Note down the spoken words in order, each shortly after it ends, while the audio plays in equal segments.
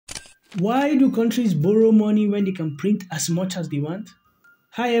Why do countries borrow money when they can print as much as they want?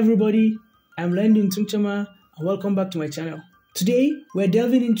 Hi everybody, I'm Landon Tungchama and welcome back to my channel. Today, we're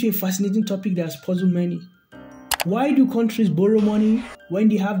delving into a fascinating topic that has puzzled many. Why do countries borrow money when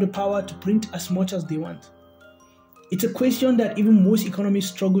they have the power to print as much as they want? It's a question that even most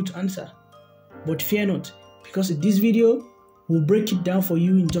economists struggle to answer. But fear not, because in this video, we'll break it down for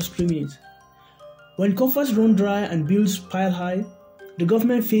you in just 3 minutes. When coffers run dry and bills pile high, the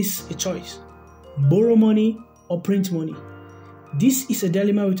government faces a choice: borrow money or print money. This is a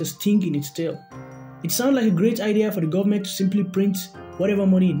dilemma with a sting in its tail. It sounds like a great idea for the government to simply print whatever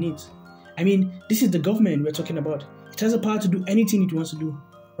money it needs. I mean, this is the government we're talking about. It has the power to do anything it wants to do,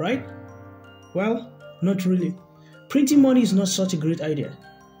 right? Well, not really. Printing money is not such a great idea.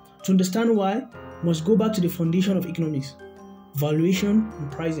 To understand why, we must go back to the foundation of economics: valuation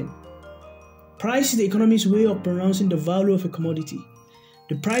and pricing. Price is the economist's way of pronouncing the value of a commodity.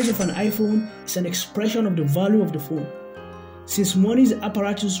 The price of an iPhone is an expression of the value of the phone. Since money is the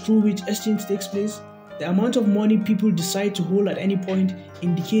apparatus through which exchange takes place, the amount of money people decide to hold at any point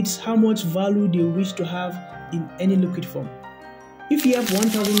indicates how much value they wish to have in any liquid form. If you have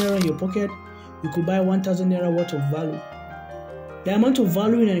 1,000 naira in your pocket, you could buy 1,000 naira worth of value. The amount of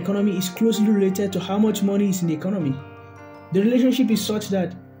value in an economy is closely related to how much money is in the economy. The relationship is such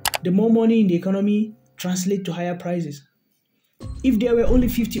that the more money in the economy translates to higher prices. If there were only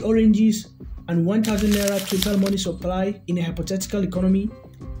 50 oranges and 1,000 naira total money supply in a hypothetical economy,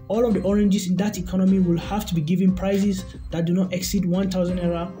 all of the oranges in that economy will have to be given prices that do not exceed 1,000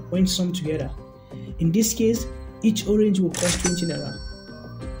 naira when summed together. In this case, each orange will cost 20 naira.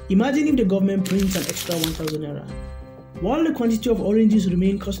 Imagine if the government prints an extra 1,000 naira. While the quantity of oranges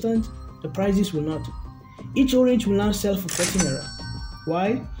remain constant, the prices will not. Each orange will now sell for 40 naira.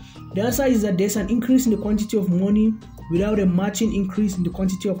 Why? The answer is that there's an increase in the quantity of money without a matching increase in the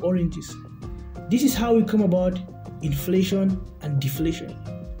quantity of oranges. This is how we come about inflation and deflation.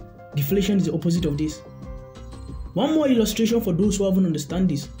 Deflation is the opposite of this. One more illustration for those who haven't understand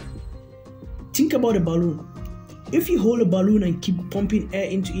this. Think about a balloon. If you hold a balloon and keep pumping air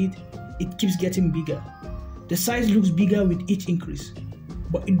into it, it keeps getting bigger. The size looks bigger with each increase,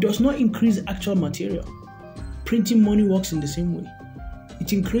 but it does not increase actual material. Printing money works in the same way.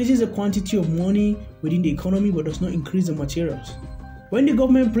 It increases the quantity of money within the economy but does not increase the materials. When the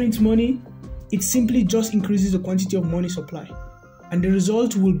government prints money, it simply just increases the quantity of money supply. And the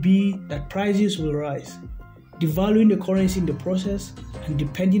result will be that prices will rise, devaluing the currency in the process, and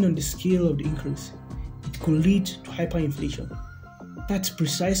depending on the scale of the increase, it could lead to hyperinflation. That's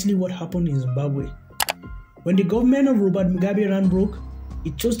precisely what happened in Zimbabwe. When the government of Robert Mugabe ran broke,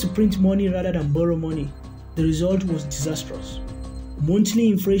 it chose to print money rather than borrow money. The result was disastrous. Monthly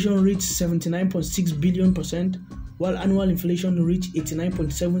inflation reached 79.6 billion%, while annual inflation reached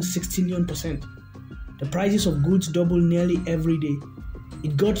 89.76 trillion%. The prices of goods doubled nearly every day.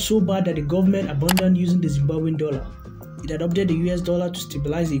 It got so bad that the government abandoned using the Zimbabwean dollar. It adopted the US dollar to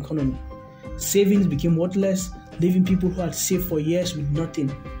stabilize the economy. Savings became worthless, leaving people who had saved for years with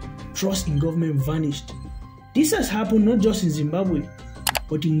nothing. Trust in government vanished. This has happened not just in Zimbabwe,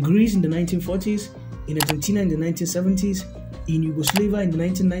 but in Greece in the 1940s, in Argentina in the 1970s, in Yugoslavia in the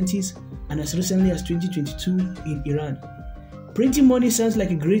 1990s, and as recently as 2022 in Iran. Printing money sounds like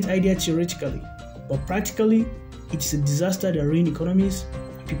a great idea theoretically, but practically, it's a disaster that ruins economies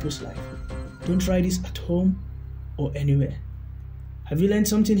and people's lives. Don't try this at home or anywhere. Have you learned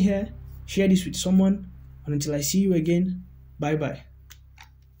something here? Share this with someone, and until I see you again, bye bye.